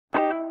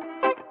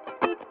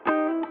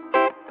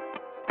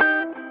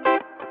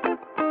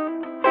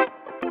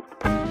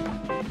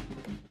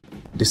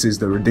This is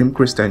the Redeemed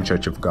Christian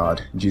Church of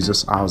God,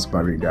 Jesus House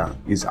Bariga,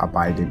 His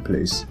abiding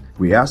place.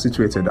 We are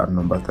situated at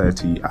number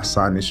 30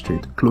 Asani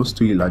Street, close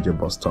to Ilaje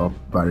bus stop,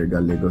 Bariga,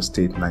 Lagos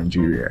State,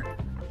 Nigeria.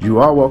 You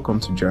are welcome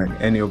to join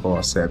any of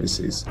our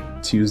services.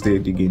 Tuesday,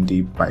 Digging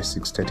Deep by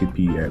 6:30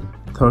 p.m.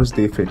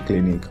 Thursday, Faith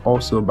Clinic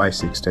also by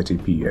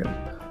 6:30 p.m.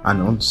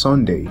 and on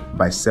Sunday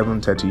by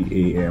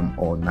 7:30 a.m.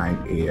 or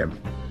 9 a.m.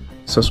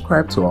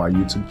 Subscribe to our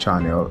YouTube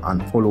channel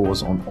and follow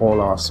us on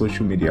all our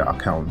social media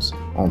accounts.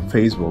 On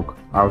Facebook,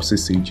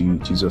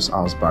 RCCG Jesus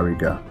House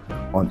Bariga.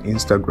 On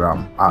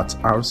Instagram at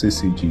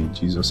RCCG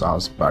Jesus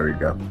House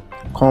Bariga.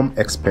 Come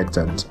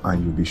expectant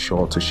and you'll be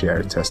sure to share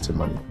a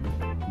testimony.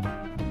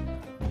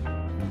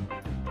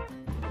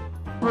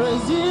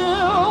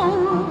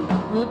 Brazil,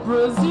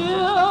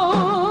 Brazil.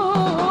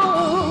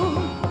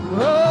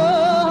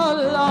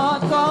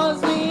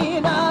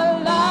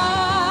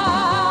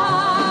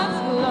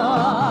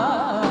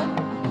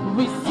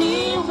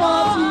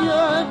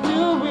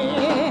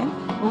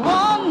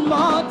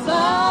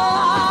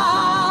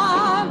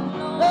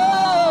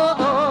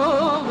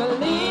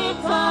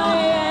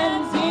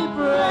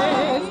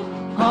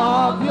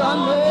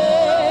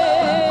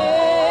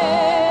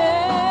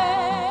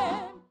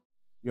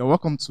 You're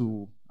welcome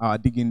to our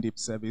Digging Deep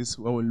service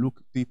where we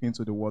look deep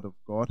into the Word of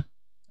God.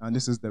 And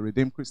this is the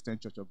Redeemed Christian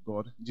Church of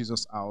God,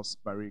 Jesus House,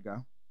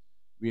 Bariga.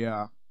 We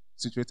are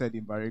situated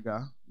in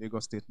Bariga,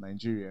 Lagos State,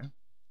 Nigeria.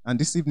 And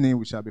this evening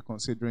we shall be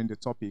considering the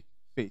topic,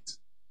 faith,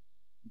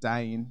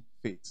 dying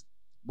faith.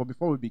 But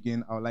before we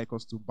begin, I would like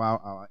us to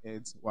bow our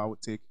heads while we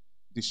take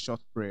this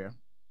short prayer.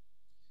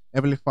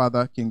 Heavenly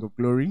Father, King of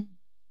glory,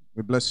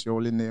 we bless your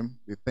holy name.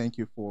 We thank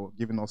you for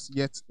giving us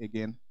yet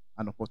again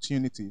an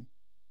opportunity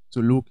to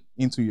look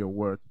into your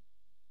word.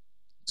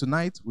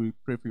 Tonight, we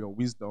pray for your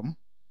wisdom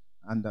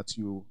and that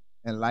you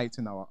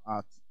enlighten our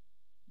hearts,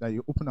 that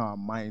you open our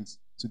minds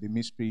to the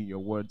mystery in your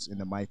words in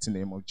the mighty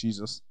name of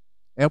Jesus.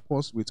 Help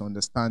us with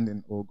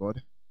understanding, O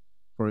God,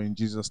 for in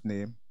Jesus'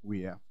 name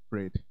we have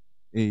prayed.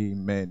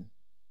 Amen.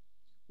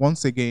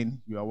 Once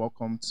again, you are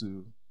welcome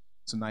to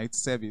tonight's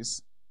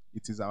service.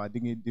 It is our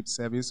Digging Deep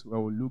service where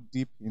we look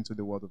deep into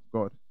the word of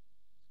God.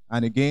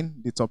 And again,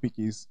 the topic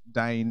is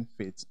dying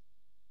faith.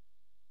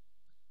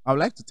 I would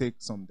like to take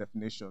some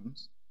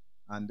definitions,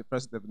 and the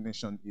first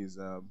definition is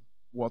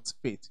what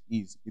faith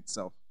is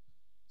itself.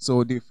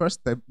 So the first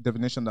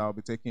definition that I'll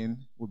be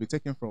taking will be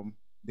taken from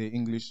the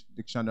English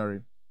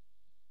dictionary.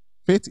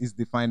 Faith is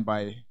defined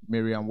by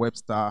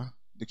Merriam-Webster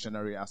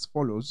dictionary as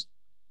follows: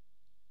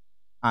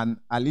 an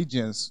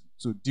allegiance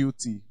to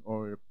duty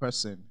or a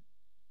person,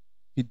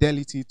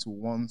 fidelity to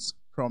one's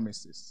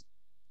promises,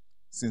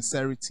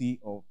 sincerity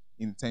of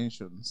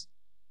intentions,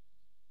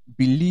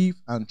 belief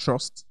and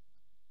trust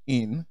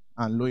in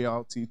and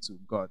loyalty to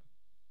God,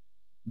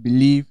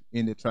 believe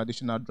in the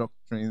traditional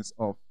doctrines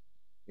of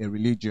a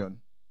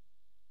religion,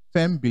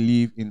 firm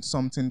belief in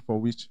something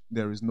for which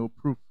there is no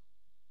proof,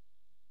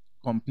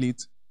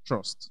 complete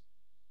trust.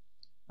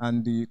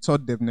 And the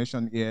third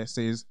definition here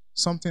says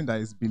something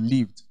that is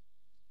believed,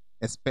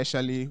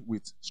 especially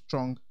with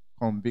strong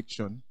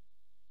conviction,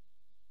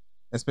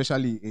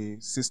 especially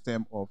a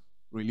system of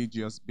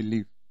religious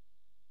belief.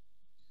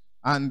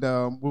 And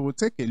we will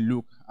take a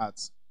look at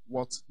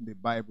what the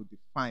Bible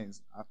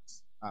defines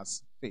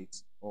as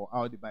faith, or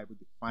how the Bible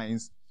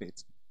defines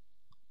faith.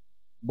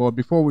 But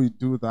before we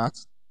do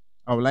that,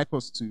 I would like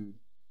us to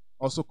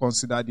also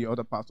consider the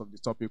other part of the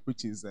topic,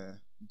 which is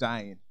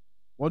dying.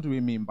 What do we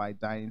mean by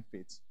dying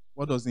faith?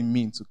 What does it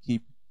mean to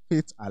keep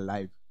faith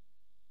alive?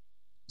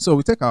 So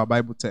we take our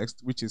Bible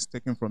text, which is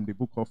taken from the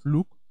book of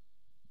Luke,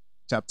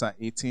 chapter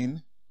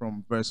 18,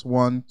 from verse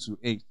 1 to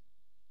 8.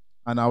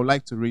 And I would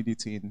like to read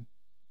it in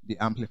the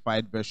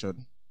Amplified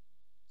Version.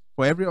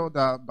 For every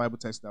other Bible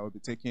text that will be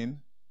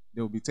taken,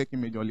 they will be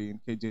taken majorly in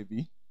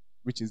KJV,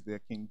 which is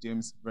the King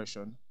James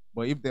Version.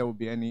 But if there will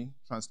be any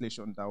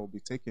translation that will be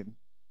taken,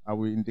 I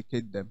will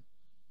indicate them.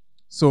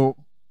 So,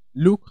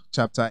 Luke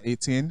chapter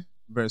 18,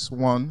 verse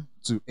 1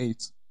 to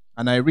 8.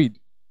 And I read,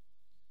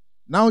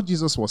 "Now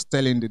Jesus was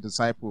telling the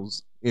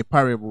disciples a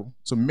parable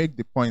to make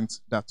the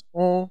point that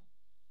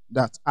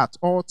at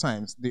all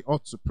times they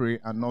ought to pray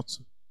and not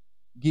to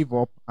give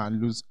up and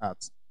lose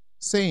heart,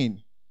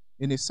 saying,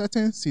 in a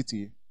certain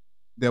city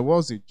there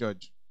was a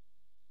judge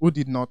who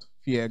did not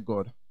fear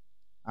God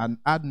and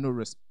had no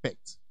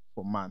respect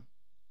for man.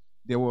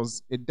 There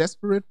was a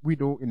desperate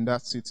widow in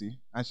that city,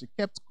 and she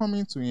kept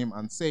coming to him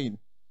and saying,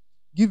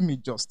 'Give me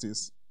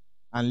justice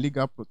and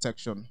legal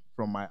protection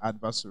from my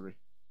adversary.'"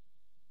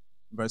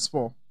 Verse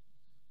 4,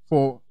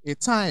 "For a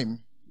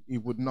time he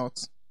would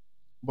not,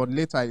 but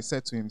later he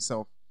said to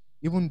himself,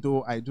 'Even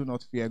though I do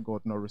not fear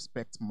God nor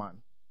respect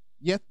man,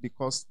 yet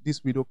because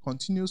this widow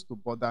continues to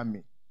bother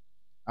me,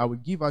 I will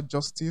give her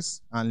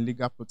justice and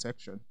legal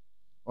protection.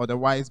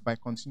 Otherwise, by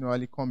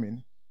continually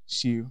coming,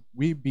 she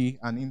will be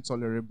an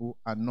intolerable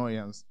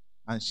annoyance,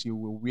 and she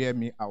will wear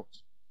me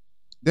out.'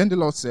 Then the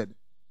Lord said,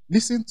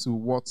 'Listen to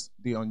what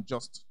the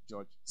unjust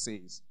judge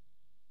says.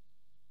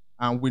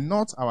 And will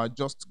not our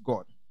just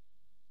God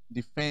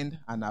defend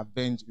and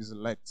avenge his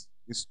elect,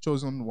 his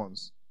chosen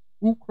ones,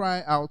 who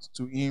cry out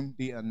to him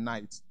day and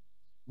night.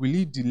 Will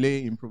he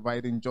delay in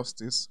providing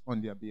justice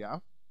on their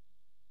behalf?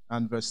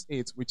 And verse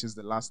 8, which is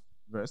the last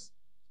verse.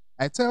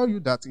 I tell you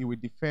that he will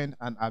defend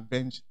and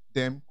avenge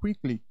them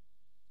quickly.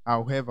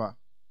 However,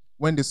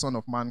 when the Son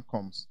of Man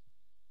comes,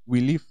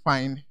 will he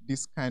find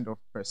this kind of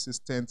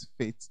persistent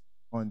faith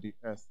on the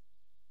earth?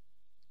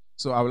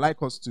 So I would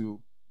like us to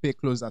pay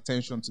close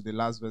attention to the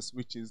last verse,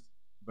 which is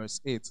verse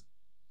 8,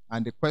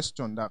 and the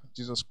question that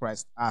Jesus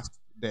Christ asked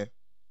there,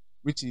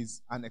 which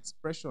is an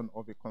expression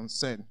of a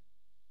concern.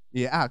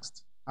 He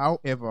asked,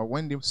 however,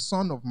 when the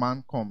Son of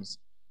Man comes,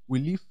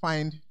 will he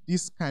find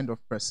this kind of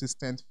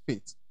persistent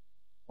faith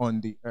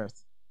on the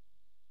earth?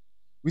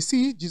 We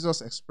see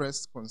Jesus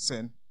express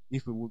concern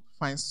if we would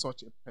find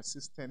such a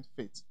persistent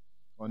faith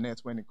on earth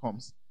when it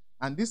comes.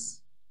 And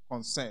this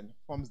concern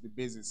forms the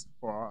basis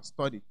for our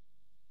study.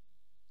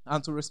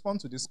 And to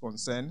respond to this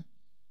concern,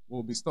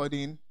 we'll be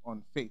studying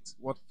on faith,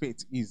 what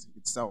faith is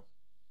itself.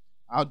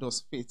 How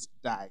does faith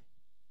die?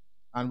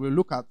 And we'll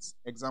look at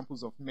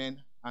examples of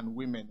men and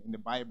women in the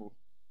Bible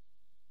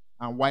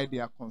and why they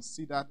are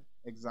considered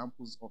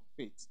examples of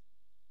faith.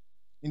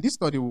 In this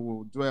study, we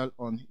will dwell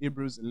on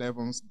Hebrews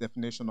 11's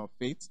definition of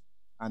faith,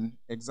 an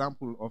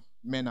example of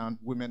men and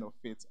women of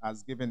faith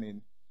as given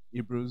in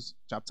Hebrews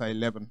chapter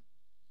 11.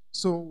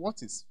 So,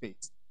 what is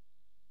faith?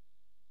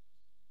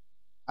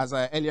 As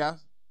I earlier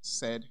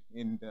said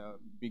in the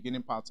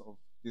beginning part of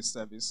this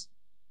service,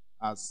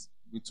 as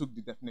we took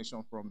the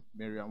definition from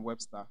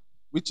Merriam-Webster,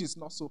 which is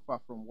not so far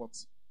from what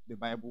the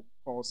Bible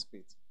calls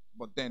faith,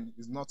 but then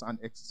is not an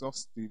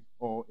exhaustive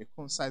or a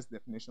concise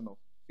definition of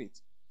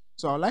faith.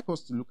 So I would like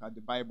us to look at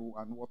the Bible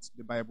and what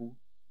the Bible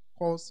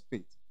calls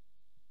faith.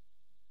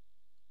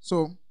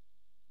 So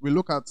we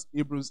look at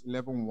Hebrews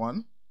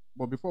 11:1,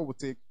 but before we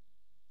take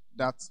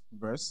that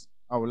verse,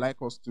 I would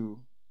like us to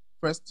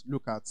first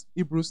look at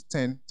Hebrews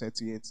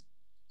 10:38.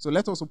 So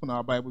let us open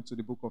our Bible to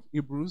the book of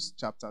Hebrews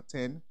chapter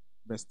 10,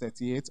 verse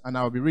 38, and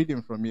I'll be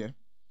reading from here.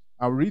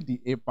 I'll read the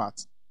A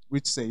part,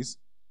 which says,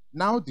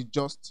 now the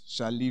just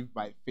shall live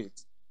by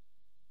faith.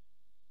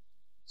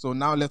 So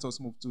now let us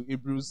move to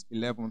Hebrews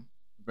 11,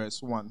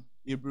 verse 1.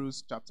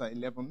 Hebrews chapter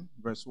 11,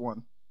 verse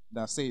 1,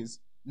 that says,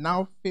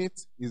 now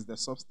faith is the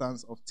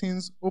substance of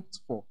things hoped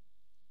for,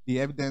 the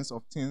evidence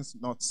of things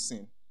not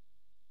seen.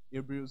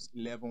 Hebrews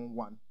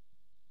 11:1.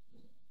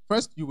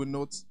 First, you will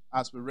note,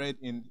 as we read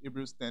in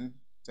Hebrews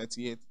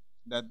 10:38,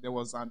 that there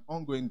was an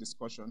ongoing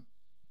discussion.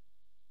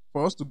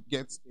 For us to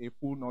get a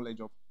full knowledge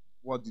of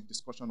what the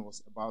discussion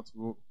was about,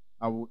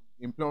 I will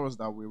implore us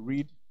that we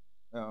read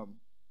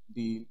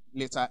the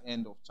later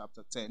end of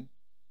chapter 10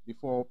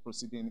 before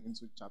proceeding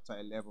into chapter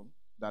 11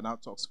 that now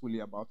talks fully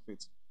about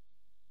faith.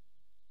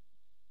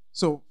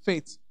 So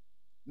faith.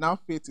 Now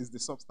faith is the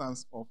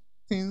substance of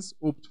things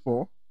hoped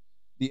for,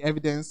 the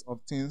evidence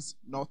of things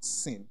not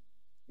seen.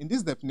 In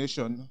this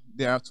definition,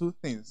 there are two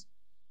things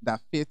that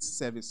faith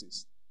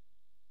services.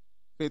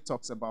 Faith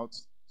talks about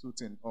two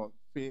things, or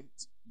faith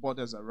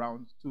borders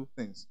around two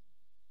things.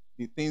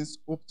 The things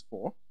hoped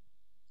for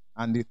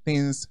and the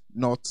things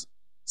not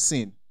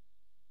seen.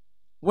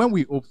 When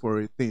we hope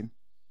for a thing,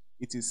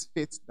 it is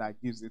faith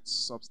that gives it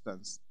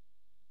substance.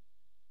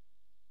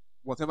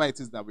 Whatever it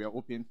is that we are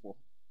hoping for,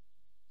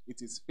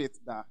 it is faith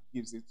that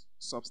gives it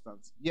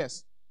substance.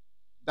 Yes,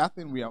 that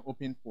thing we are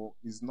hoping for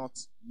is not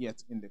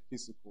yet in the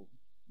physical,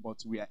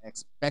 but we are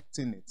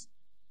expecting it.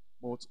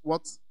 But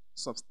what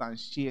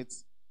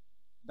substantiates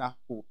that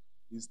hope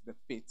is the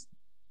faith.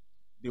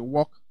 The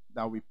work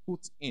that we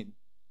put in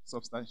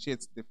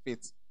substantiates the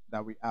faith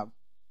that we have.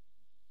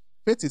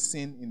 Faith is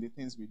seen in the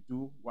things we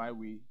do while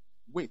we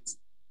wait.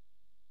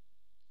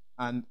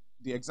 And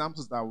the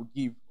examples that I will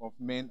give of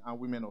men and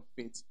women of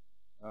faith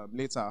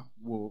later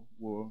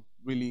will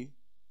really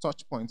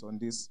touch point on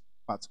this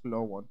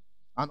particular one.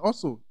 And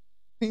also,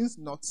 things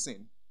not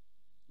seen,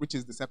 which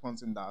is the second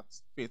thing that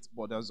faith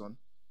borders on.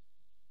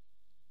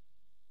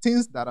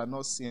 Things that are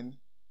not seen,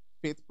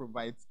 faith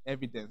provides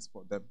evidence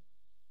for them.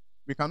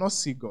 We cannot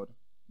see God,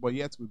 but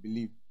yet we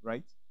believe,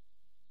 right?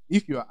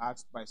 If you are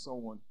asked by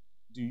someone,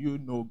 do you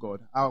know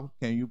God? How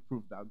can you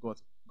prove that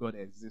God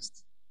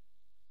exists?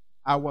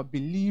 Our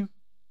belief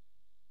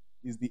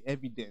is the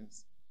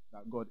evidence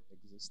that God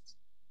exists.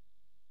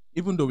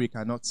 Even though we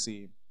cannot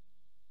see him,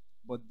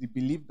 but the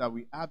belief that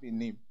we have in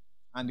him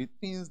and the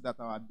things that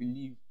our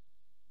belief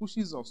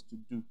pushes us to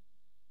do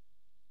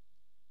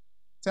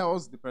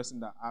tells the person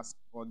that asks,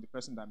 or the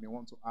person that may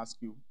want to ask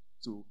you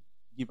to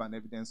give an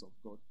evidence of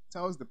God,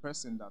 tells the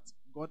person that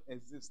God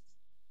exists.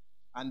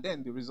 And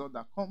then the result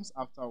that comes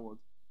afterward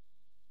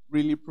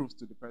really proves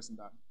to the person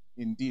that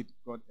indeed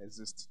God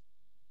exists.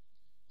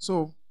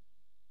 So,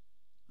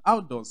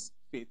 how does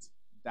faith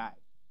die?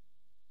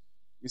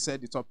 We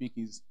said the topic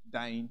is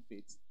dying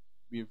faith.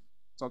 We've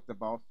talked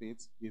about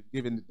faith. We've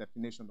given the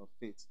definition of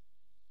faith.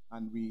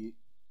 And we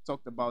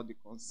talked about the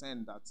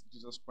concern that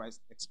Jesus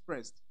Christ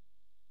expressed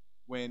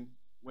when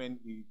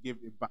he gave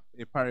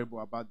a parable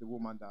about the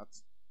woman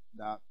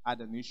that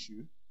had an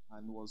issue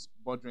and was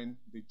bothering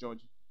the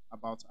judge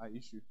about her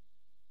issue.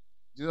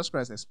 Jesus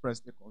Christ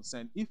expressed a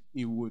concern if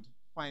he would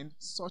find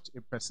such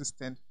a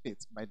persistent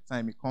faith by the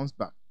time he comes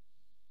back.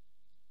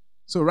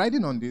 So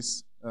riding on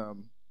this,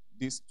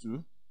 these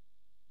two,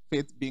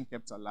 faith being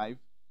kept alive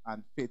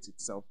and faith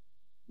itself,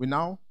 we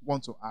now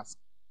want to ask,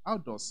 how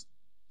does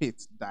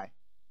faith die?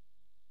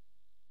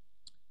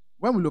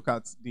 When we look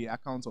at the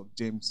account of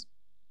James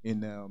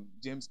in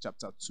James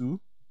chapter 2,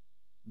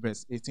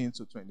 verse 18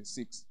 to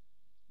 26,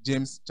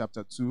 James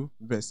chapter 2,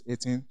 verse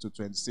 18 to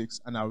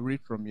 26, and I'll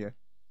read from here.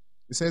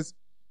 It says,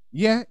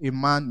 "Here a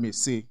man may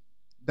say,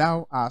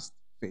 Thou hast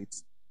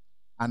faith,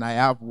 and I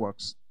have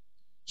works.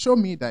 Show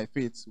me thy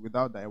faith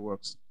without thy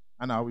works,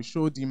 and I will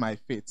show thee my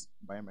faith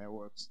by my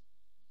works.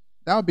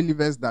 Thou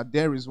believest that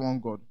there is one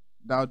God,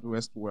 thou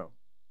doest well.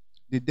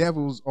 The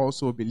devils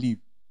also believe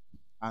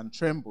and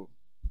tremble.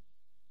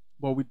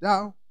 But wilt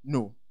thou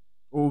know,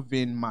 O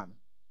vain man,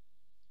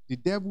 the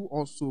devil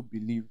also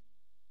believe."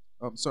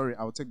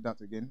 I'll take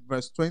that again.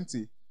 Verse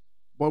 20.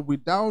 "But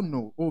wilt thou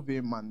know, O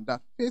vain man,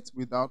 that faith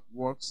without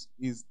works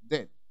is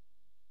dead?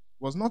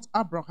 Was not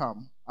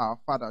Abraham our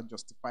father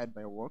justified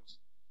by works,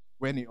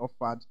 when he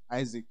offered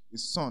Isaac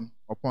his son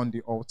upon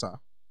the altar?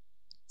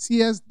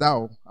 Seest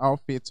thou how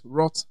faith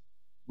wrought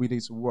with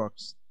his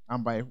works,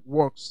 and by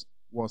works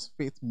was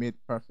faith made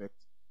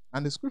perfect?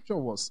 And the scripture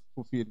was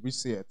fulfilled, which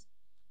saith,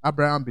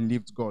 Abraham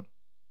believed God,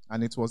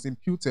 and it was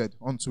imputed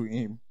unto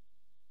him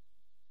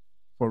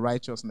for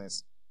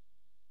righteousness.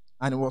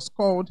 And he was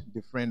called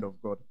the friend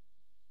of God.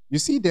 You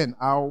see then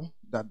how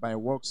that by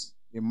works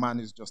a man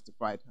is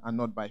justified, and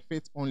not by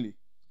faith only.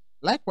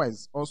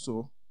 Likewise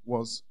also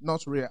was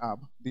not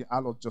Rahab the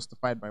harlot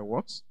justified by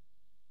works,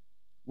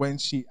 when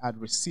she had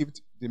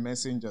received the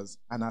messengers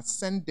and had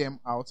sent them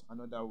out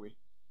another way?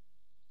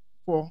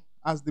 For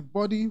as the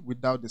body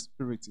without the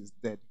spirit is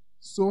dead,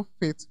 so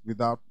faith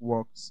without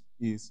works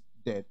is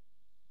dead."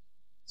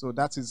 So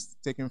that is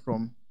taken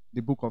from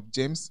the book of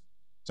James,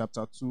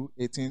 chapter 2,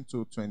 18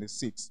 to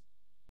 26.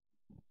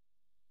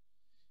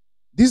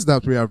 This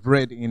that we have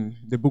read in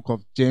the book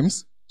of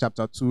James,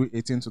 chapter 2,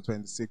 18 to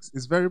 26,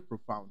 is very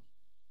profound.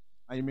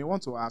 And you may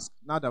want to ask,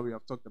 now that we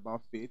have talked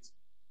about faith,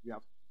 we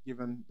have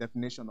given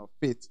definition of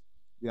faith,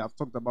 we have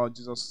talked about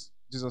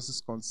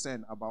Jesus'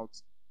 concern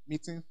about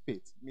meeting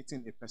faith,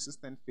 meeting a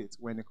persistent faith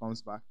when it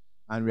comes back,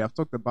 and we have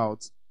talked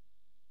about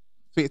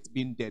faith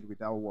being dead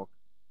without work.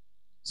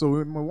 So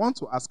we may want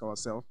to ask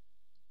ourselves,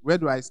 where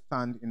do I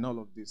stand in all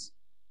of this?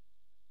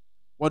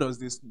 What does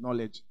this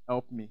knowledge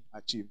help me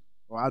achieve?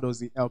 Or how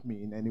does it help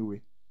me in any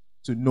way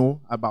to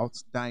know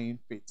about dying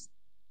faith?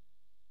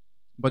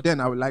 But then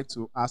I would like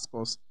to ask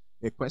us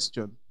a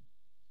question.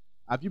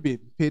 Have you been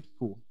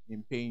faithful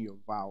in paying your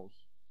vows?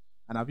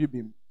 And have you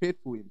been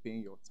faithful in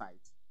paying your tithe?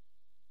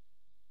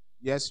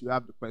 Yes, you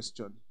have the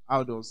question,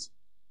 how does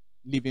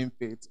living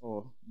faith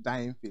or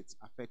dying faith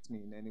affect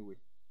me in any way?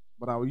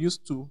 But I will use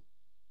two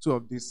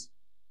of these,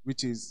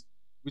 which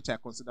I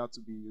consider to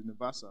be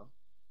universal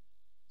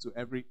to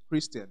every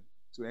Christian,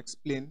 to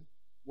explain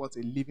what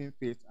a living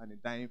faith and a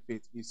dying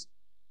faith is.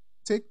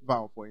 Take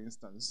vow, for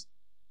instance.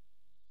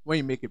 When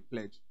you make a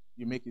pledge,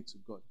 you make it to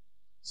God.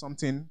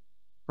 Something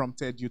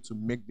prompted you to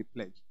make the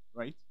pledge,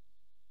 right?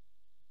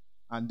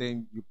 And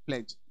then you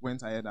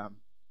went ahead and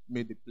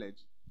made the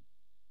pledge.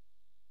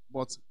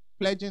 But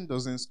pledging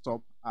doesn't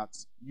stop at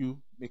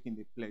you making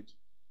the pledge.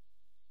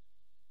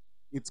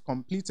 It's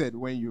completed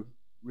when you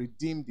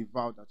redeem the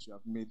vow that you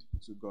have made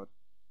to God.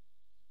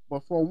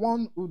 But for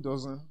one who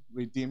doesn't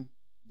redeem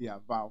their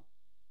vow,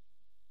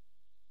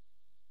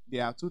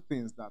 there are two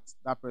things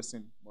that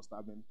person must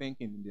have been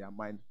thinking in their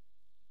mind.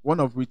 One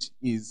of which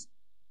is,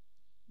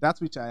 that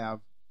which I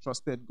have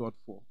trusted God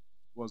for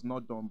was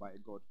not done by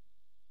God.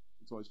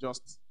 It was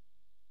just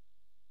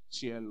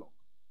sheer luck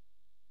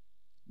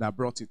that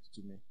brought it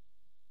to me.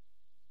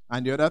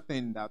 And the other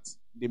thing that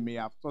they may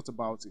have thought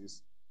about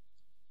is,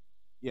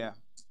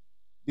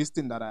 this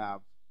thing that I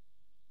have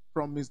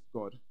promised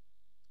God,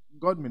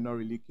 God may not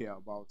really care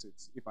about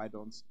it if I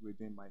don't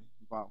redeem my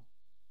vow.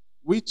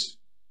 Which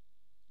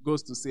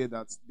goes to say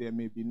that there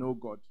may be no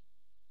God.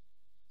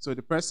 So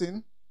the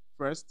person,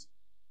 first,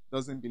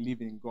 doesn't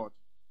believe in God,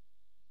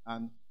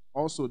 and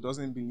also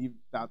doesn't believe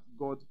that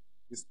God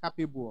is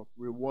capable of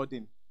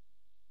rewarding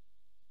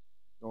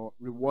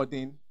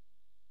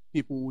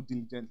people who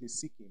diligently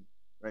seek him,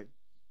 right?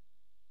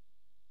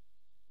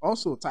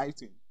 Also,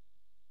 tithing,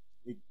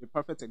 a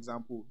perfect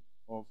example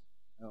of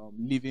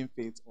living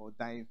faith or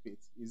dying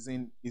faith, is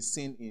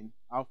seen in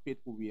how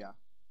faithful we are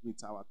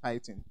with our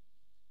tithing.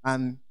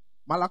 And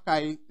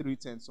Malachi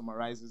 3:10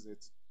 summarizes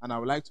it, and I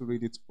would like to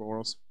read it for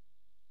us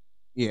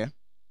here.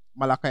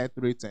 Malachi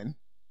 3:10.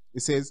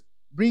 It says,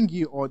 "Bring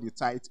ye all the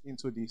tithe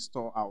into the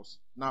storehouse."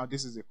 Now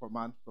this is a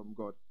command from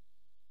God.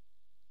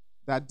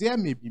 "That there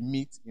may be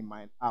meat in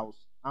mine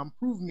house, and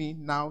prove me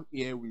now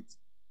herewith."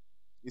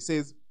 It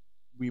says,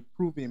 we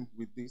prove him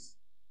with this,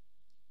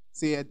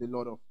 saith the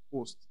Lord of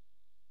hosts,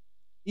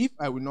 "If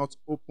I will not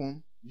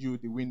open you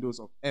the windows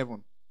of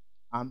heaven,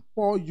 and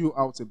pour you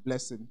out a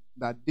blessing,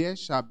 that there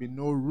shall be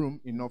no room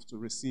enough to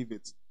receive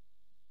it."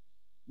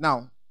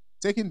 Now,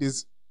 taking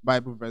this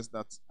Bible verse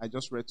that I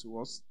just read to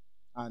us,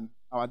 and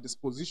our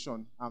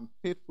disposition and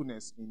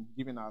faithfulness in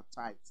giving our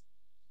tithes.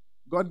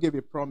 God gave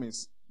a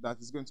promise that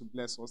He's going to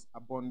bless us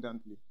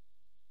abundantly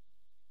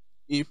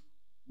if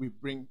we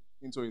bring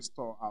into a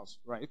storehouse,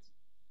 right?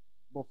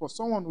 But for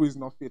someone who is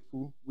not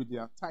faithful with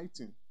their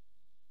tithing,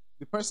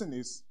 the person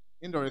is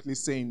indirectly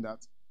saying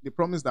that the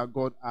promise that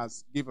God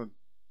has given,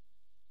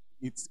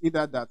 it's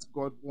either that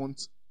God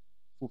won't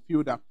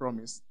fulfill that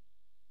promise,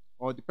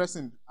 or the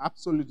person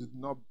absolutely did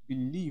not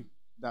believe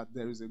that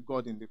there is a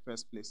God in the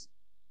first place.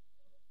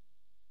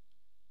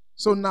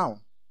 So now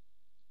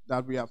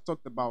that we have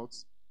talked about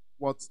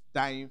what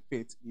dying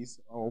faith is,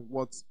 or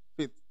what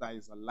faith that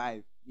is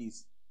alive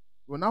is,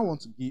 we now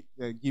want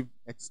to give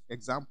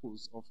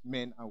examples of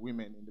men and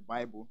women in the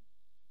Bible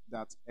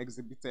that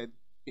exhibited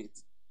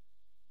faith,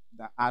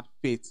 that had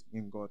faith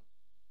in God.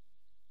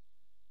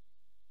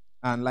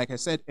 And like I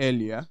said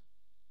earlier,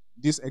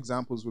 these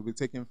examples will be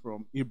taken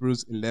from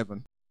Hebrews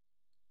 11.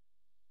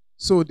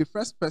 So the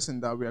first person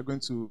that we are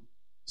going to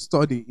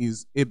study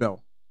is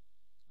Abel.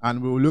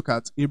 And we will look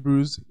at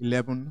Hebrews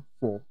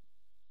 11:4.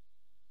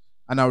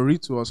 And I'll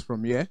read to us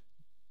from here.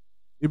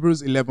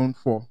 Hebrews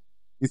 11:4.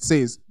 It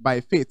says, "By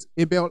faith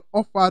Abel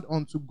offered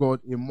unto God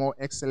a more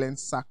excellent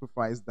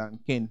sacrifice than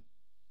Cain,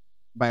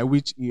 by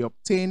which he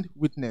obtained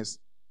witness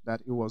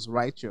that he was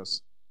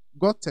righteous,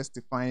 God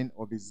testifying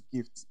of his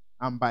gift,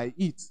 and by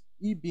it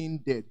he being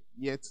dead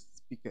yet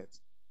speaketh."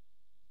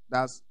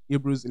 That's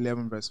Hebrews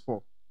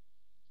 11:4.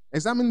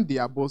 Examining the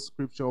above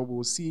scripture, we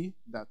will see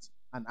that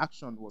an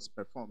action was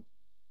performed.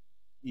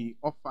 He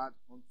offered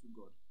unto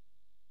God.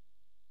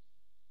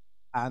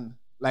 And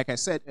like I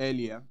said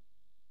earlier,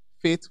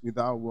 faith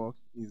without work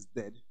is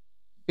dead.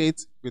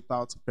 Faith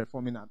without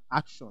performing an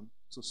action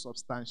to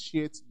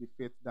substantiate the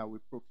faith that we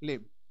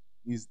proclaim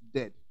is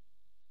dead.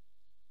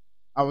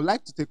 I would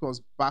like to take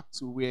us back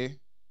to where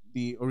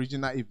the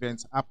original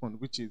event happened,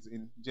 which is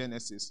in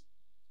Genesis.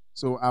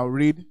 So I'll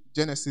read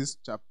Genesis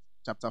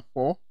chapter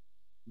 4,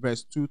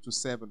 verse 2 to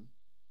 7,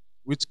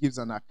 which gives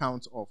an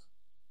account of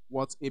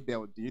what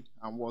Abel did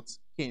and what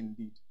Cain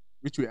did,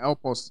 which will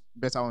help us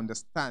better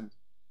understand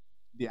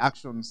the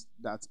actions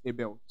that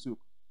Abel took,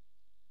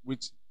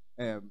 which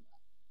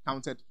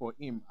counted for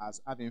him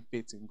as having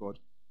faith in God.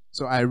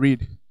 So I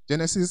read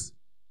Genesis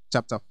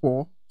chapter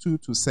 4, 2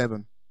 to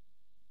 7,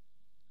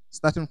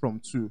 starting from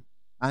 2.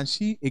 "And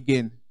she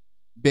again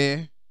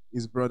bare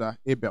his brother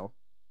Abel.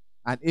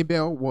 And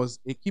Abel was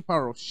a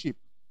keeper of sheep,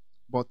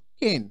 but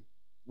Cain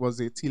was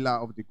a tiller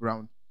of the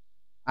ground.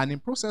 And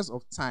in process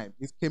of time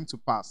it came to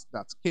pass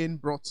that Cain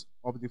brought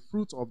of the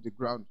fruit of the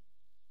ground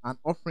an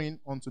offering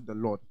unto the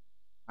Lord.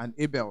 And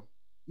Abel,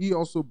 he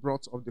also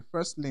brought of the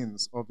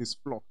firstlings of his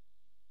flock,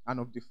 and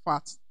of the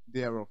fat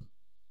thereof.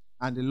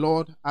 And the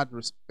Lord had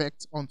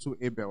respect unto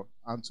Abel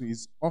and to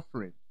his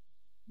offering.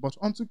 But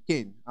unto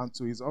Cain and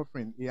to his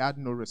offering he had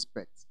no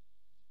respect.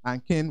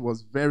 And Cain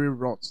was very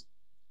wroth,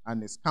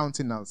 and his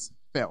countenance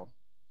fell.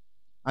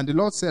 And the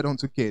Lord said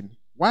unto Cain,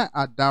 Why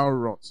art thou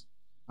wroth,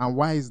 and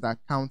why is thy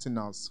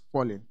countenance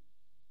fallen?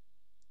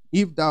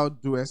 If thou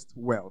doest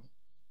well,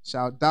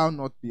 shalt thou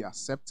not be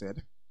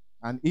accepted?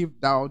 And if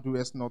thou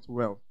doest not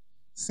well,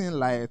 sin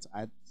lieth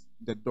at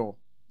the door,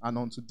 and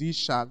unto thee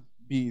shall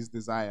be his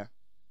desire,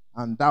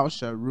 and thou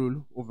shalt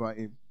rule over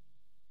him."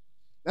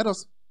 Let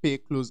us pay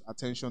close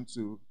attention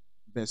to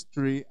verse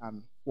 3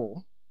 and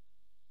 4.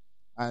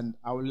 And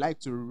I would like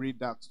to read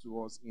that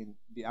to us in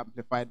the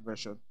Amplified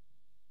Version.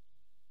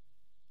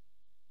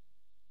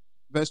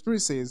 Verse 3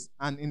 says,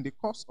 "And in the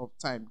course of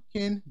time,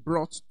 Cain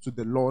brought to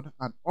the Lord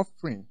an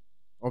offering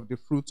of the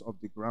fruit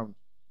of the ground."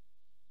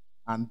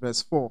 And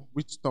verse 4,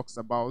 which talks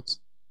about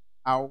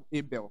how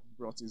Abel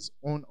brought his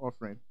own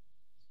offering.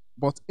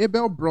 "But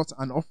Abel brought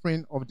an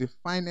offering of the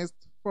finest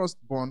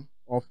firstborn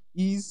of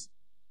his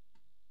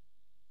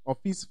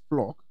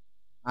flock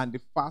and the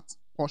fat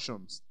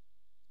portions.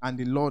 And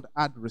the Lord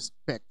had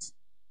respect."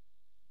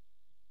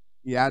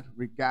 He had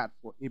regard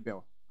for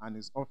Abel and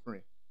his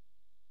offering.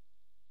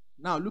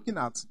 Now, looking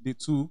at the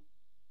two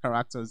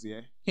characters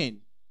here,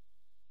 Cain,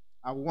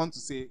 I want to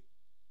say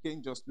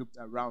Cain just looked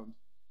around,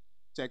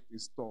 checked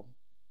his store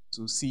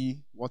to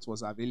see what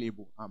was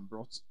available and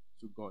brought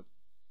to God.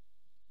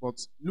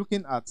 But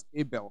looking at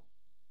Abel,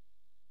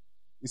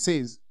 it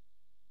says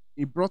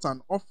he brought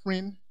an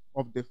offering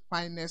of the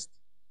finest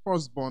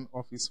firstborn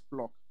of his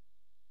flock.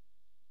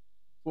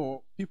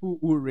 For people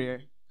who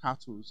rear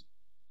cattle,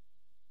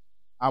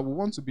 I would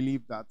want to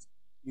believe that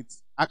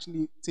it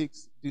actually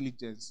takes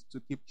diligence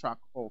to keep track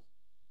of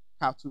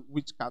cattle,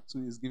 which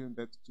cattle is giving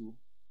birth to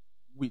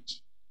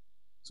which.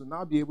 To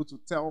now be able to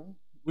tell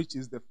which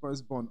is the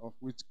firstborn of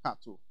which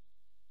cattle.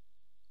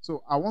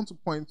 So I want to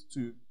point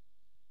to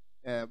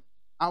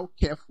how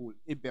careful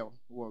Abel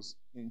was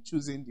in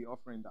choosing the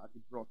offering that he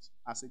brought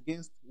as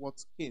against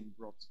what Cain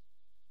brought.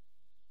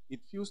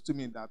 It feels to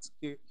me that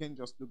Cain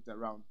just looked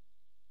around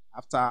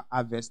after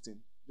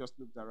harvesting, just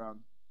looked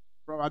around.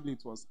 Probably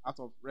it was out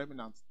of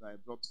remnants that he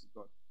brought to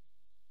God.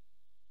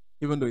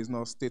 Even though it's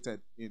not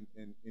stated in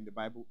the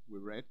Bible we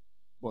read,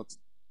 but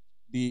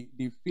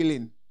the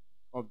feeling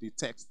of the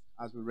text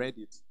as we read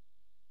it,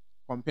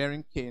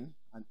 comparing Cain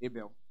and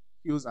Abel,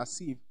 feels as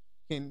if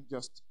Cain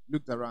just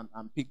looked around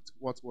and picked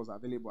what was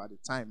available at the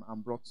time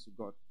and brought to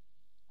God,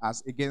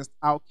 as against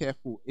how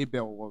careful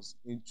Abel was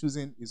in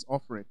choosing his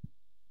offering.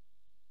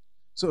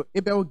 So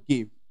Abel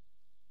gave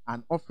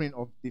an offering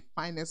of the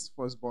finest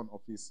firstborn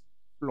of his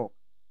flock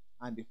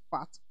and the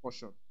fat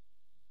portion.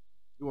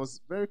 He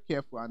was very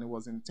careful and he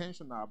was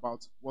intentional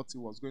about what he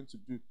was going to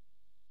do.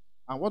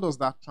 And what does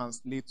that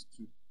translate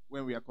to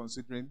when we are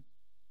considering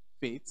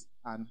faith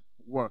and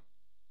work?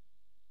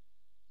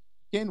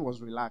 Cain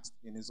was relaxed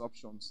in his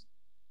options.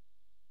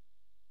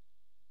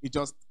 He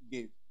just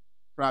gave,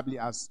 probably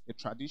as a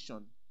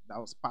tradition that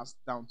was passed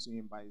down to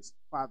him by his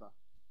father.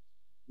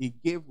 He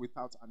gave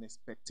without an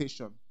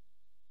expectation,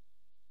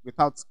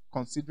 without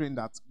considering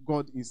that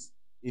God is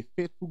a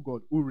faithful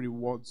God who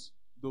rewards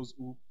those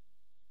who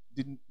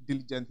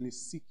diligently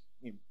seek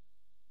him.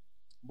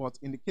 But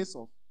in the case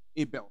of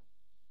Abel,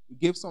 he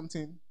gave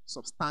something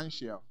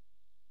substantial.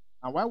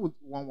 And why would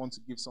one want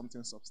to give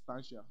something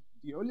substantial?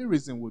 The only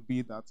reason would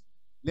be that,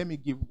 let me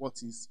give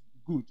what is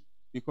good,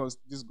 because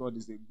this God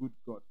is a good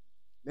God.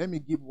 Let me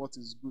give what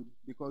is good,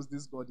 because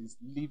this God is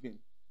living.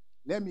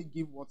 Let me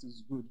give what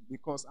is good,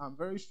 because I'm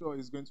very sure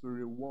he's going to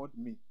reward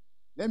me.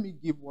 Let me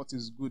give what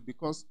is good,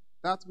 because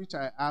that which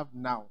I have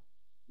now,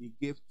 he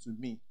gave to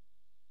me.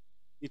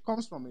 It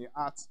comes from a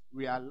heart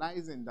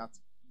realizing that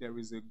there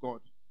is a God.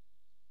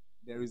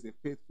 There is a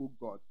faithful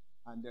God,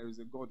 and there is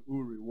a God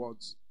who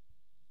rewards.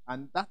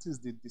 And that is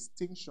the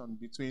distinction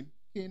between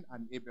Cain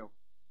and Abel.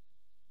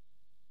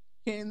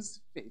 Cain's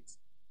faith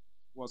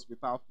was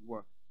without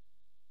work.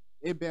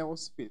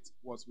 Abel's faith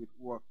was with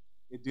work,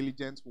 a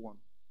diligent one.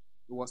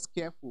 He was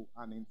careful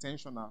and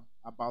intentional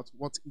about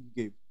what he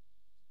gave.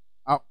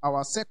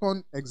 Our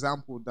second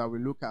example that we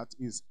look at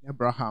is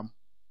Abraham.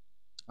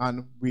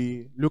 And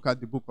we look at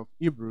the book of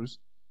Hebrews,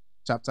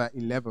 chapter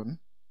 11,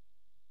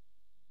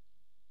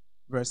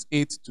 verse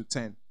 8 to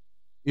 10.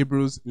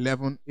 Hebrews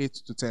 11, 8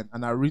 to 10.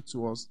 And I read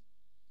to us,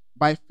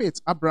 by faith,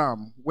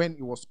 Abraham, when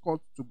he was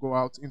called to go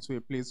out into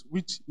a place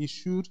which he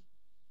should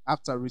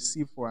after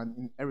receive for an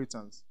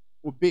inheritance,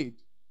 obeyed,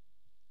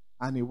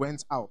 and he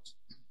went out,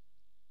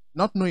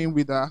 not knowing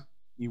whither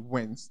he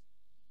went.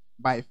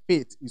 By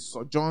faith, he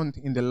sojourned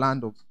in the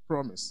land of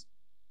promise,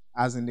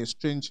 as in a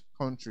strange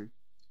country,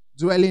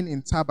 dwelling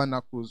in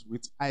tabernacles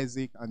with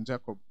Isaac and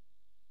Jacob,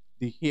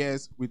 the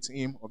heirs with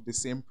him of the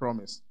same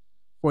promise.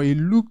 For he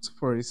looked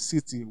for a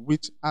city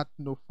which had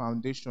no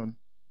foundation,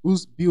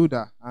 whose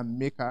builder and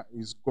maker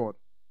is God.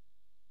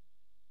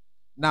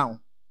 Now,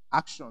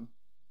 action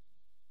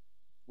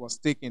was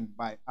taken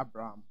by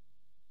Abraham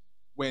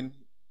when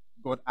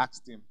God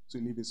asked him to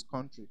leave his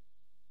country.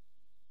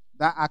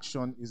 That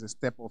action is a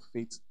step of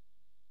faith.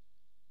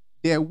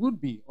 There would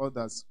be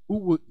others who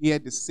will hear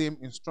the same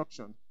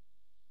instruction,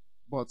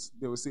 but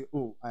they will say,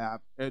 oh, I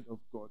have heard of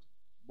God,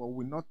 but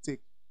will not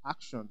take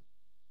action.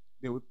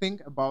 They will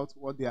think about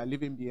what they are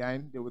leaving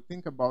behind. They will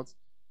think about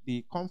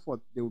the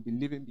comfort they will be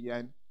leaving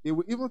behind. They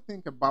will even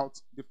think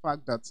about the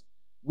fact that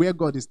where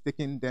God is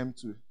taking them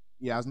to,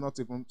 he has not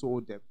even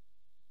told them.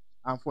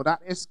 And for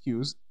that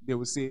excuse, they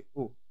will say,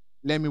 oh,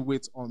 let me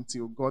wait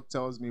until God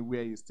tells me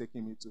where he's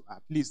taking me to.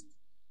 At least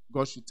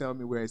God should tell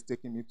me where he's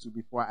taking me to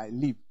before I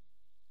leave.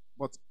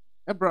 But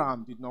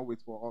Abraham did not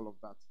wait for all of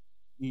that.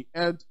 He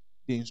heard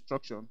the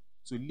instruction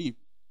to leave,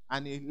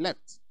 and he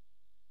left.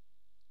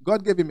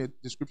 God gave him a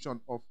description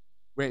of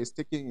where he's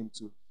taking him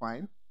to,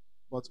 fine,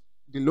 but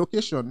the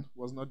location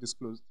was not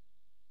disclosed.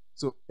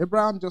 So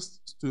Abraham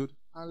just stood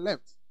and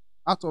left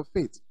out of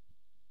faith.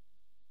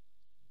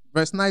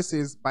 Verse 9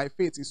 says, by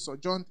faith he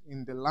sojourned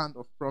in the land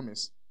of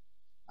promise,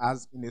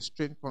 as in a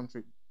strange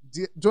country,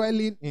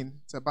 dwelling in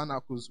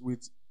tabernacles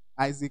with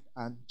Isaac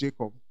and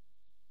Jacob.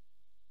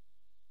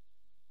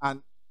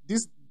 And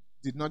this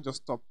did not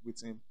just stop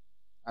with him,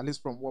 at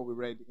least from what we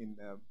read in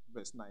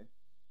verse 9.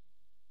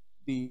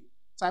 The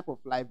type of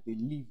life they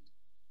lived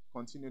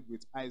continued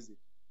with Isaac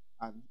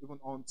and even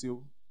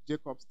until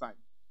Jacob's time.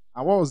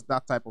 And what was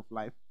that type of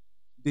life?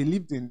 They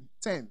lived in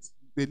tents.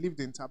 They lived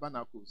in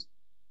tabernacles.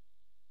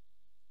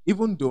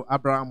 Even though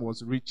Abraham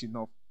was rich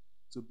enough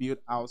to build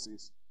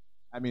houses,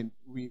 I mean,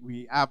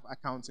 we have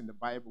accounts in the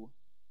Bible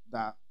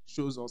that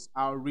shows us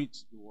how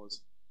rich he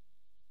was.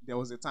 There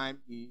was a time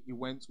he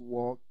went to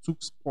war,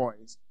 took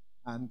spoils,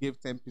 and gave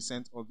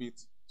 10% of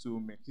it to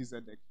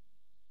Melchizedek.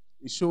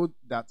 It showed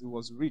that he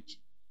was rich,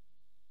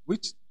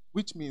 which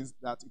means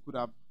that he could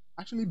have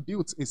actually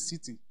built a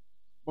city.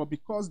 But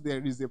because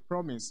there is a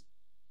promise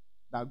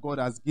that God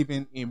has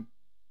given him,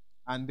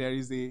 and there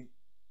is a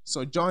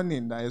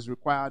sojourning that is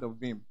required of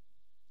him,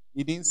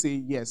 he didn't say,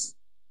 yes,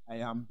 I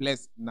am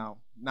blessed now.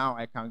 Now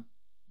I can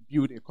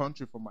build a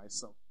country for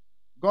myself.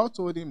 God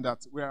told him that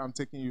where I'm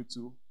taking you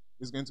to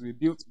is going to be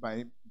built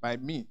by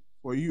me,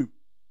 for you.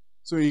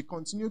 So he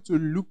continued to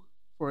look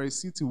for a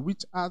city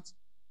which had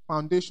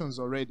foundations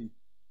already,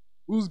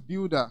 whose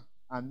builder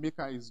and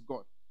maker is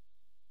God,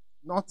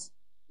 not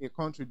a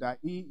country that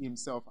he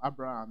himself,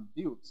 Abraham,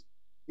 built.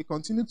 He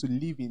continued to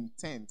live in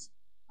tents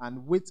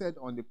and waited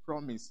on the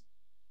promise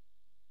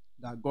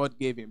that God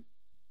gave him.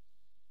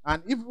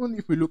 And even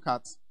if we look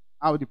at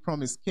how the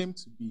promise came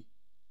to be,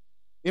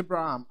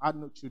 Abraham had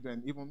no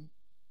children even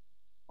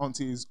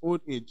until his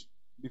old age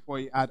before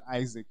he had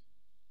Isaac.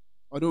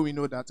 Although we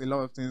know that a lot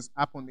of things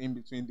happened in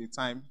between the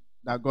time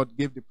that God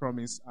gave the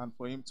promise and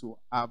for him to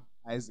have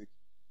Isaac.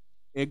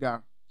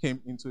 Hagar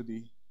came into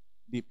the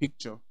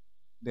picture.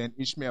 Then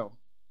Ishmael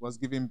was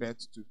given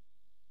birth to.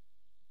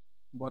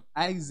 But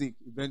Isaac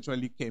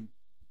eventually came.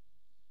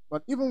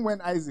 But even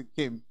when Isaac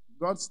came,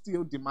 God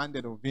still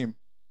demanded of him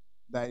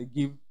that he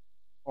give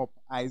up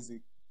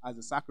Isaac as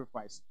a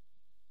sacrifice.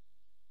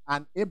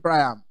 And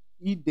Abraham,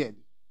 he did,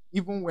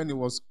 even when it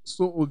was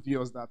so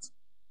obvious that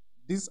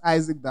this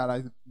Isaac that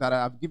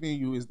I have given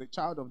you is the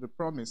child of the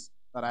promise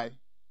that I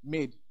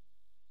made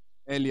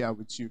earlier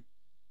with you.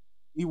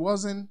 He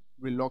wasn't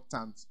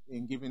reluctant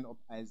in giving up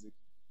Isaac.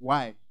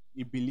 Why?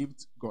 He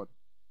believed God.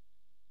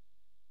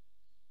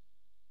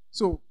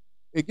 So,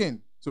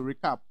 again, to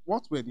recap,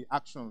 what were the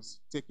actions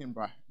taken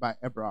by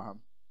Abraham?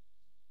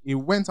 He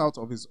went out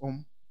of his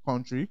own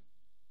country,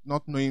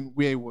 not knowing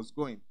where he was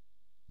going.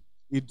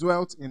 He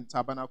dwelt in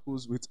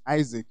tabernacles with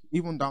Isaac,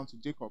 even down to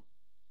Jacob.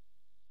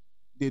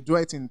 They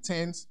dwelt in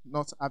tents,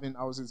 not having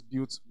houses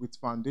built with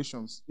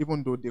foundations,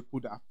 even though they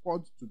could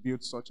afford to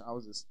build such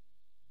houses.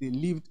 They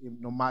lived a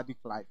nomadic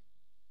life.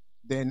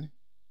 Then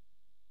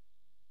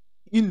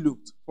he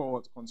looked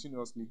forward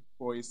continuously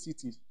for a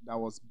city that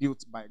was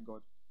built by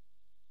God.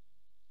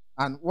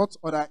 And what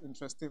other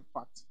interesting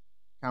fact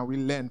can we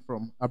learn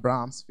from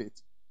Abraham's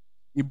faith?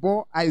 He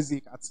bore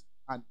Isaac at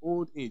an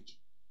old age,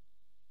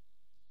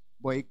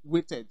 but he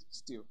waited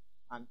still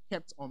and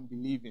kept on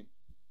believing.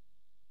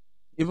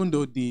 Even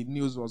though the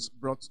news was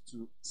brought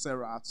to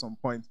Sarah at some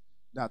point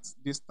that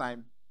this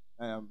time,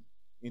 in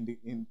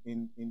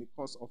the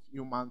course of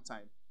human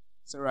time,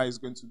 Sarah is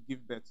going to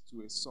give birth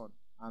to a son.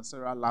 And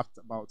Sarah laughed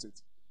about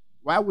it.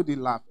 Why would he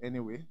laugh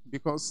anyway?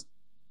 Because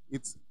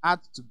it's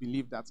hard to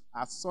believe that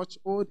at such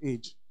old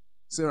age,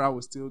 Sarah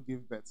will still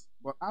give birth.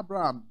 But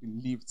Abraham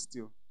believed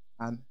still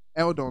and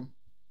held on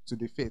to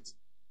the faith.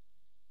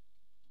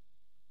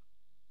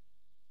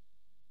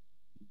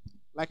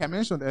 Like I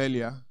mentioned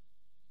earlier,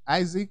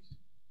 Isaac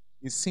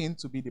is seen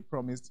to be the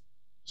promised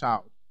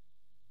child.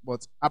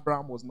 But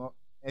Abraham was not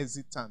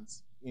hesitant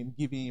in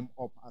giving him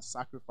up as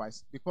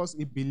sacrifice because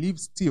he believed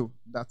still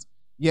that,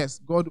 yes,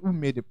 God who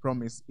made the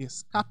promise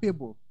is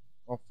capable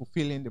of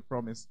fulfilling the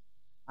promise.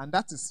 And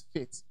that is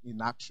faith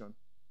in action.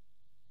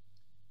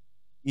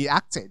 He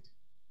acted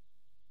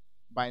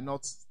by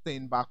not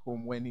staying back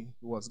home when he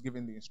was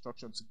given the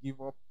instruction to give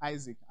up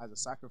Isaac as a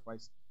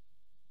sacrifice.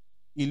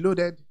 He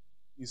loaded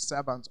his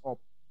servant up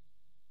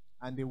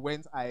and they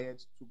went ahead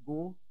to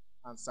go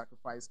and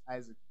sacrifice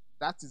Isaac.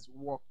 That is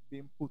work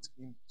being put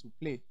into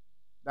play.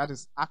 That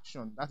is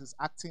action. That is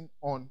acting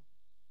on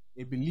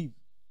a belief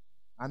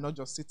and not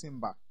just sitting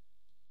back.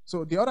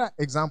 So the other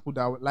example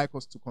that I would like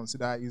us to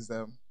consider is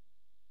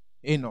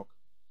Enoch.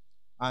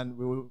 And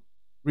we will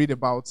read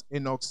about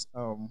Enoch's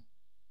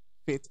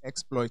faith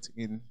exploit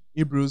in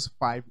Hebrews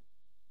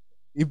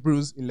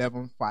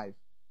 11:5.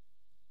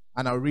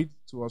 And I'll read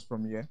to us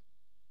from here.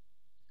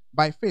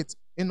 By faith,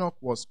 Enoch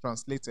was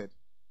translated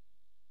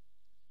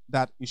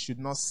that he should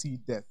not see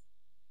death,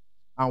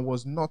 and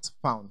was not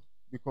found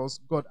because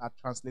God had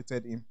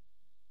translated him.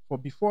 For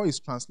before his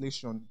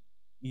translation,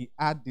 he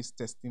had this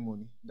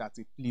testimony that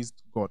he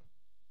pleased God.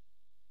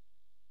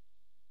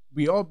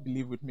 We all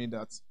believe with me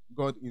that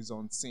God is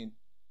unseen.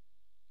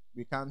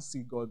 We can't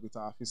see God with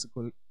our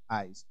physical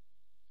eyes.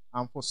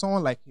 And for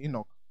someone like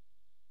Enoch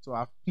to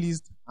have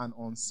pleased an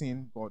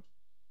unseen God,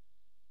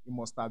 it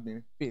must have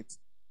been faith.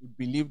 He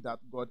believed that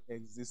God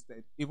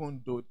existed,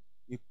 even though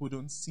he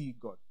couldn't see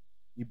God.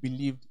 He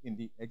believed in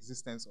the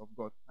existence of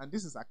God. And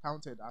this is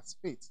accounted as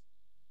faith.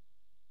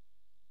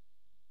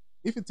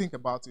 If you think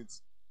about it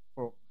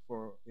for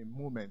a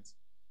moment,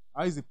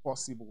 how is it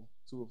possible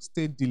to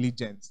stay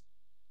diligent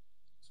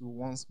to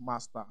one's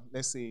master?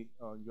 Let's say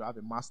you have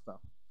a master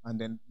and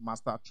then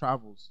master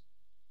travels.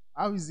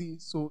 How is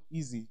it so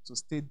easy to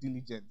stay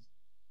diligent?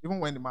 Even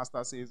when the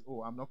master says,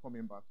 oh, I'm not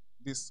coming back.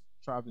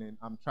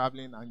 I'm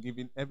traveling and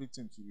giving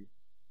everything to you.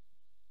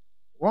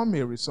 One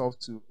may resolve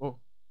to, oh,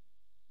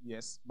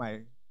 yes,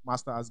 my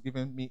master has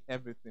given me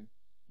everything.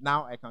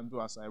 Now I can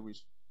do as I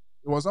wish.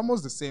 It was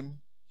almost the same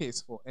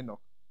case for Enoch.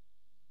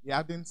 He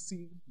hadn't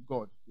seen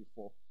God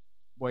before,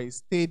 but he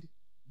stayed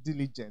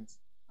diligent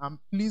and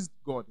pleased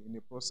God in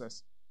the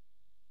process.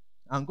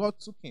 And God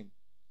took him.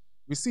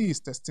 We see his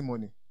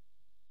testimony.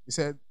 He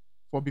said,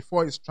 for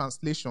before his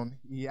translation,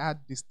 he had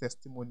this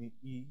testimony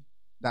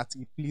that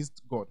he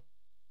pleased God.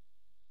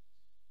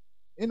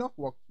 Enoch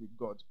walked with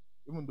God,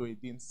 even though he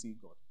didn't see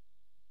God.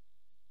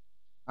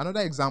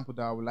 Another example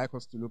that I would like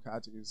us to look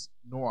at is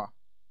Noah.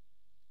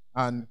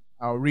 And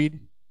I'll read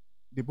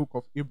the book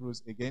of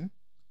Hebrews again,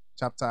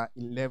 chapter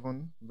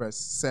 11, verse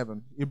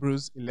 7.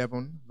 Hebrews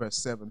 11, verse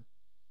 7.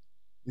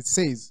 It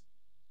says,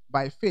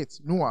 by faith,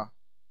 Noah,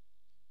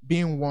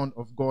 being warned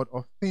of God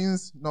of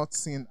things not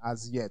seen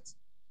as yet,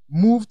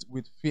 moved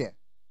with fear,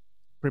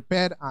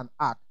 prepared an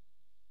ark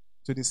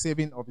to the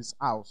saving of his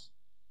house,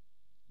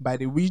 by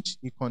the which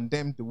he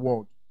condemned the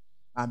world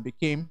and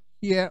became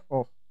heir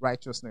of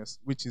righteousness,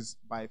 which is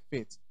by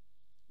faith.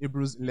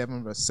 Hebrews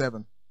 11, verse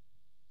 7.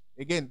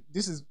 Again,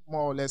 this is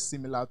more or less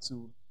similar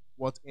to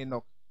what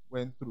Enoch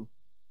went through.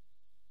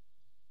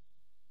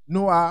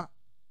 Noah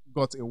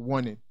got a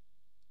warning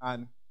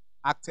and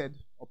acted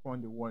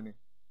upon the warning.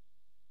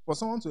 For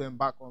someone to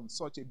embark on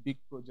such a big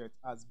project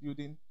as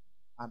building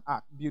an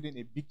ark, building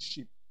a big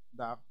ship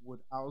that would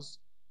house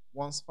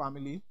one's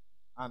family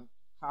and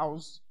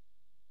house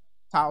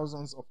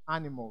thousands of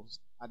animals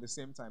at the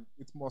same time,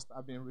 it must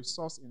have been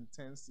resource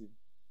intensive.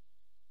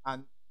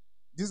 And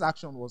this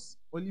action was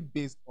only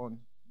based on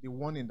the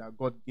warning that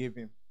God gave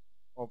him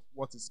of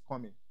what is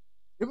coming.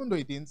 Even though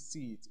he didn't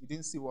see it, he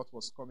didn't see what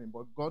was coming,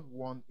 but God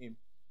warned him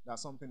that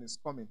something is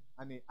coming,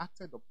 and he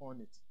acted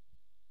upon it.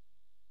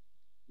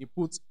 He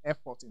put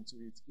effort into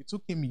it. It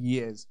took him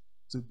years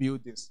to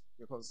build this,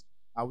 because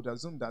I would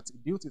assume that he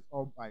built it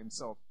all by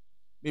himself,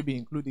 maybe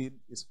including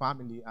his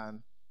family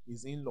and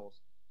his in-laws.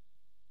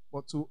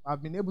 But to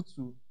have been able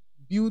to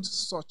build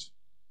such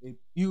a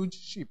huge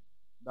ship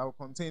that will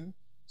contain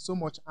so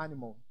much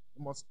animal,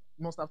 it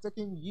must have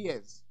taken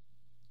years.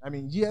 I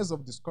mean, years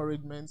of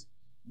discouragement,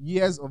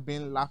 years of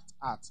being laughed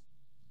at,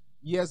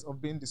 years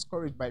of being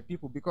discouraged by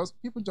people, because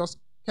people just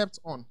kept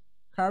on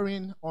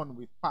carrying on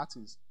with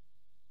parties.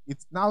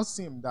 It now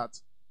seemed that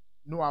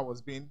Noah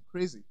was being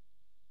crazy,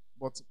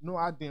 but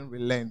Noah didn't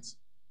relent.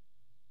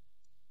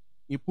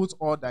 He put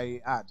all that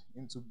he had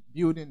into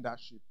building that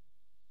ship.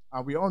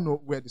 And we all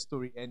know where the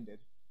story ended.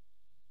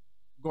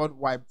 God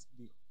wiped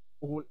the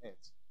whole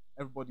earth.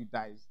 Everybody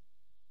dies.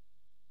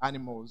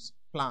 Animals,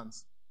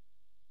 plants,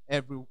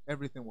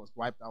 everything was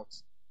wiped out,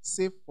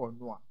 save for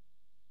Noah.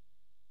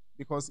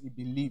 Because he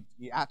believed,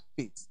 he had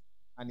faith,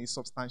 and he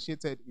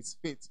substantiated his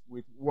faith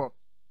with work.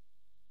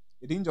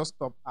 He didn't just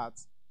stop at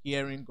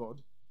hearing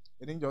God.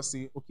 He didn't just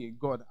say, okay,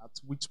 God, at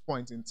which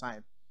point in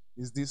time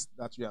is this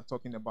that we are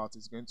talking about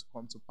is going to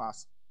come to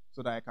pass,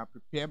 so that I can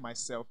prepare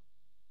myself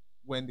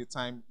when the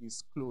time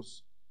is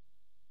close.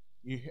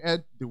 He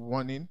heard the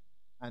warning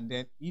and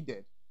then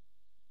heeded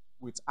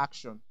with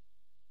action.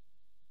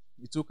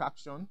 He took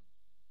action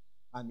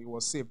and he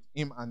was saved,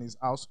 him and his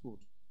household.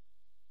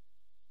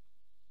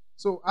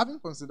 So, having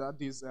considered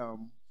these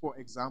 4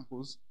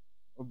 examples,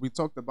 we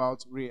talked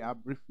about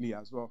Rahab briefly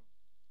as well.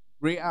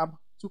 Rahab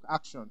took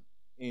action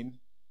in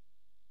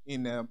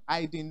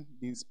hiding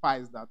the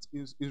spies that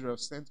Israel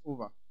sent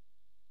over.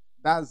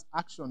 That's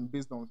action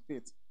based on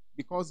faith,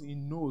 because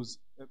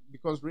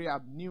because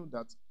Rahab knew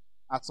that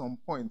at some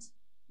point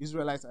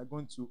Israelites are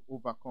going to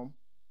overcome,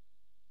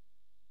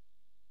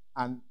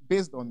 and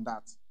based on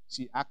that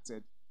she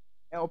acted,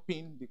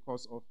 helping the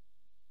cause of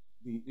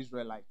the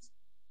Israelites.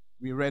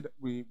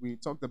 We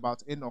talked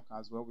about Enoch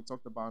as well. We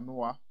talked about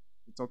Noah.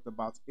 We talked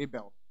about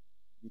Abel.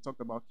 We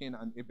talked about Cain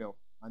and Abel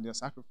and their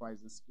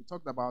sacrifices. We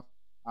talked about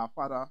our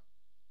father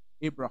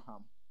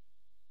Abraham,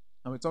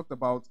 and we talked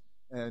about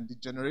the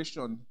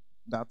generation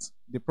that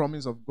the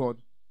promise of God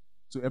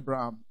to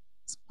Abraham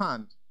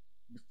spanned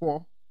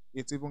before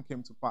it even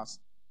came to pass.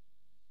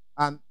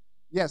 And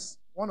yes,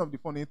 one of the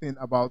funny things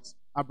about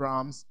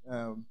Abraham's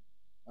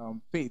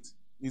faith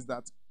is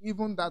that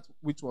even that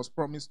which was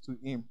promised to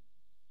him,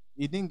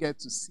 he didn't get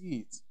to see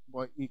it,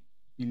 but he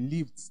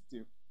believed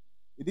still.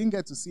 He didn't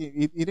get to see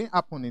it. It didn't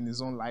happen in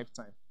his own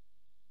lifetime.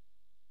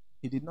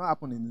 It did not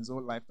happen in his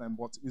own lifetime,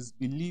 but his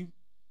belief,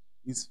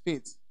 his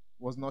faith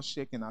was not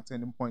shaken at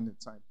any point in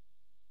time.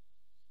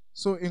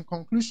 So in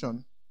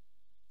conclusion,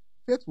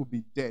 faith will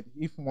be dead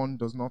if one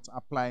does not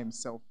apply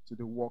himself to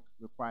the work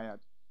required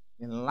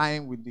in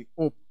line with the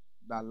hope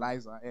that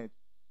lies ahead.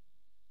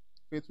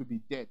 Faith will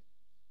be dead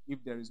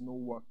if there is no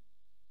work.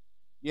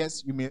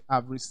 Yes, you may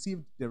have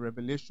received the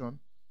revelation,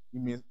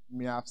 you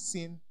may have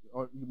seen,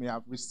 or you may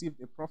have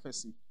received a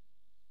prophecy,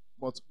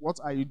 but what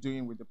are you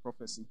doing with the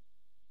prophecy?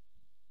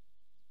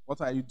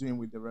 What are you doing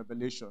with the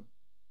revelation?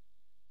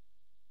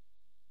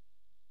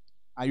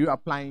 Are you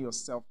applying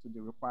yourself to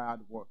the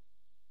required work?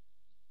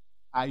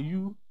 Are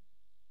you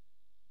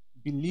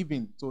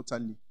believing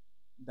totally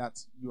that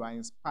you are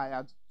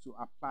inspired to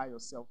apply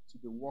yourself to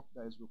the work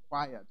that is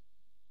required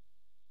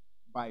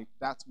by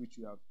that which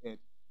you have heard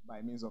by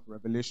means of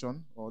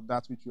revelation, or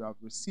that which you have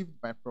received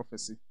by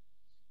prophecy?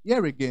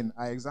 Here again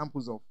are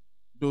examples of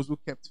those who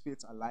kept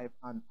faith alive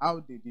and how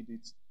they did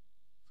it.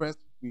 First,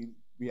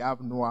 we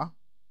have Noah,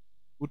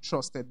 who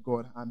trusted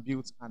God and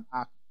built an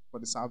ark for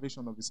the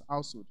salvation of his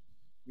household.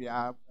 We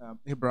have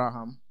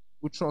Abraham,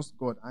 who trusts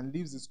God and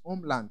leaves his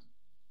homeland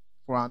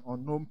for an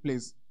unknown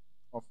place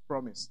of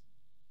promise.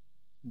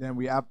 Then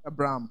we have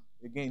Abraham,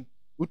 again,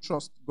 who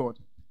trusts God,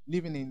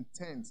 living in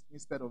tents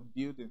instead of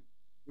building,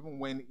 even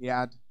when he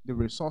had the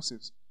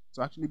resources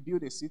to actually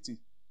build a city.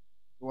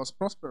 It was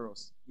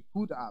prosperous. He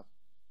could have,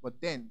 but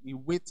then he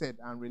waited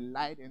and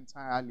relied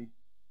entirely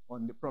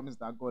on the promise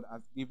that God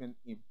has given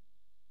him,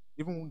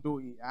 even though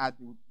he had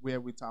the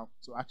wherewithal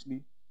to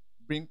actually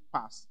bring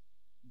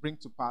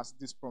to pass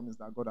this promise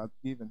that God had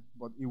given.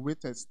 But he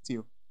waited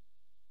still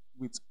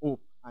with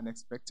hope and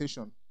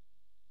expectation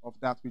of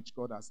that which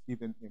God has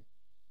given him.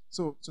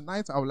 So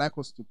tonight I would like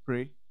us to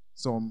pray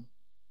some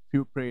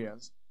few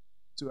prayers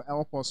to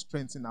help us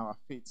strengthen our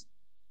faith.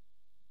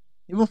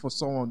 Even for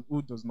someone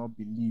who does not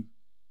believe,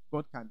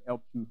 God can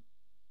help you.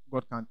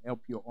 God can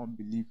help your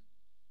unbelief.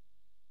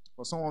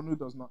 For someone who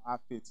does not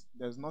have faith,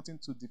 there's nothing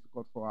too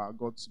difficult for our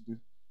God to do.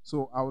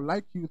 So I would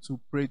like you to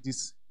pray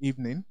this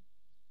evening.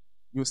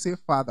 You say,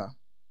 Father,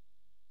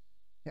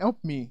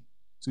 help me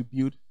to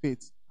build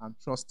faith and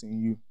trust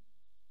in you.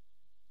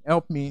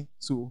 Help me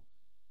to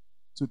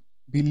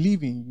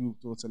believe in you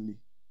totally.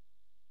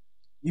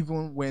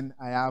 Even when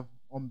I have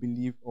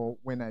unbelief or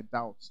when I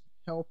doubt,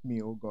 help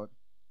me, oh God,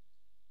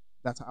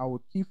 that I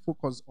will keep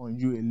focused on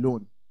you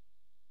alone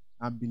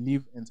and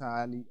believe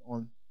entirely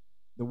on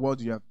the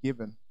word you have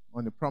given,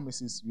 on the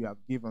promises you have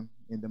given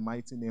in the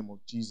mighty name of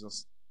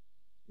Jesus.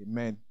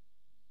 Amen.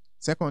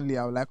 Secondly,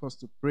 I would like us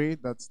to pray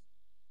that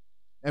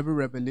every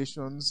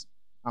revelations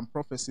and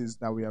prophecies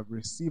that we have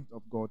received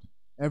of God,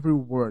 every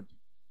word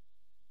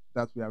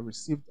that we have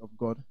received of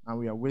God and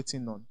we are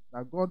waiting on,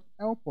 that God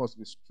help us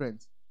with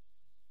strength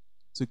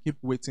to keep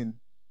waiting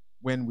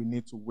when we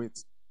need to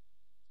wait.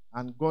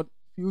 And God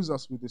fills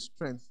us with the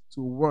strength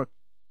to work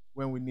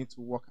when we need to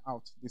work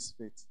out this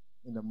faith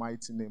in the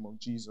mighty name of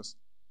Jesus.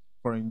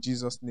 For in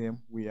Jesus' name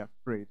we have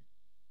prayed.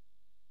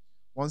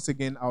 Once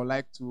again, I would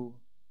like to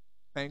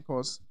thank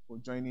us for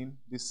joining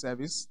this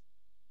service.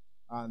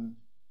 And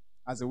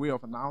as a way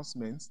of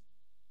announcement,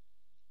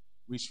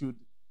 we should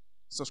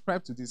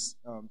subscribe to these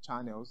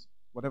channels,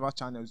 whatever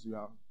channels you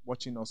are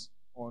watching us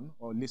on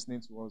or listening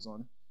to us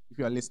on. If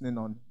you are listening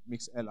on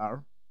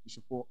MixLR, you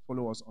should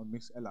follow us on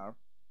MixLR.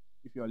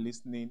 If you are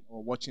listening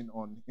or watching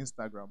on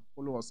Instagram,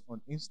 follow us on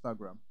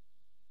Instagram.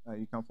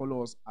 You can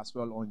follow us as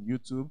well on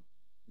YouTube.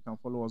 You can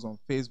follow us on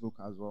Facebook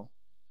as well.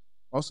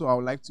 Also, I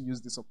would like to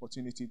use this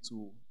opportunity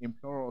to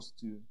implore us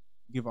to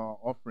give our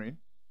offering.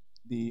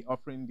 The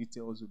offering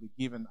details will be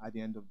given at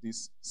the end of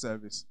this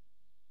service.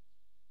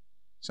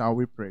 Shall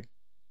we pray?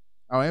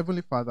 Our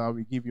Heavenly Father,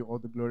 we give you all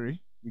the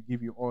glory. We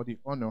give you all the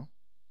honor.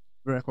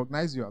 We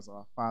recognize you as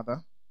our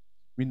Father.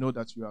 We know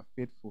that you are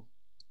faithful,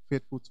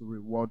 faithful to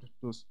reward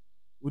those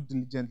who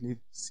diligently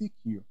seek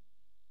you.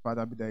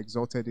 Father, be thou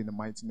exalted in the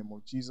mighty name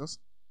of Jesus.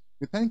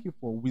 We thank you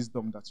for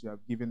wisdom that you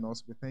have given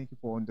us. We thank you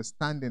for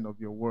understanding of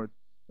your word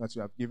that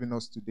you have given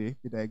us today.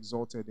 Be thou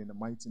exalted in the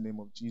mighty name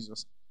of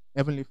Jesus.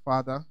 Heavenly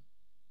Father,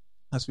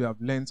 as we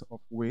have learned of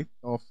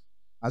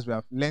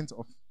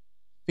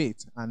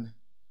faith and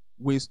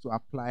ways to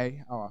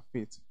apply our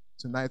faith,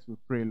 tonight we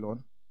pray, Lord,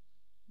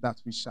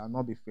 that we shall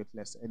not be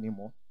faithless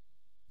anymore.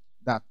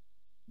 That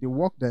the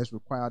work that is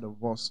required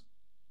of us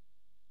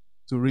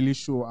to really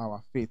show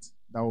our faith,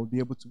 that we'll be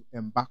able to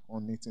embark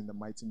on it in the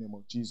mighty name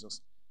of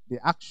Jesus. The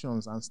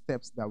actions and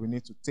steps that we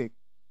need to take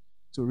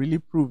to really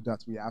prove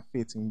that we have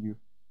faith in you,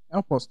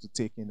 help us to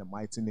take in the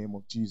mighty name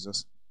of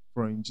Jesus.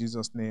 For in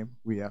Jesus' name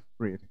we have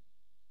prayed.